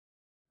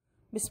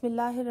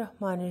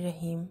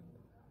बिस्मिल्लाहिर्रहमानिर्रहीम।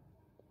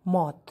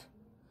 मौत।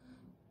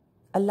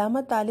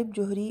 अल्लामा तालिब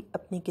जोहरी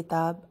अपनी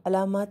किताब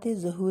अलामात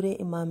ज़हूर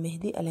इमाम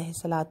मेहदी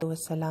अलैहिस्सलातु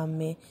वस्सलाम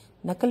में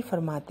नकल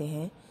फरमाते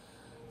हैं,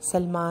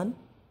 सलमान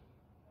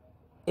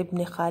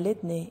इब्न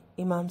खालिद ने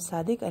इमाम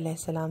सादिक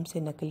अलैहिस्सलाम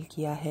से नकल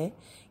किया है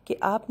कि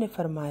आपने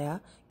फरमाया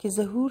कि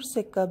ज़हूर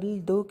से कबल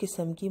 2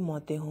 किस्म की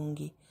मौतें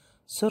होंगी,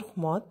 सुर्ख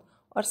मौत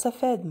और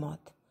सफ़ेद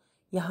मौत,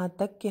 यहाँ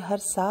तक कि हर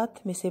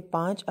 7 में से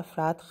 5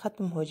 अफराद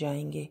ख़त्म हो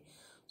जाएंगे।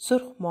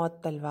 सुर्ख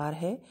मौत तलवार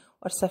है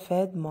और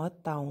सफ़ेद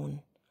मौत ताउन।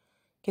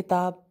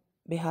 किताब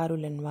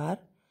बिहारुल अनवार,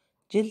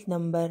 जिल्द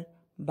नंबर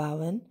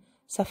 52,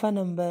 सफ़ा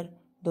नंबर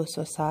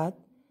 207।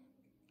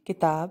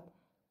 किताब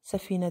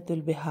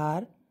सफ़ीनतुल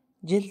बिहार,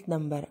 जिल्द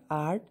नंबर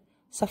 8,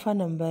 सफ़ा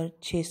नंबर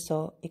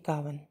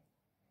 651।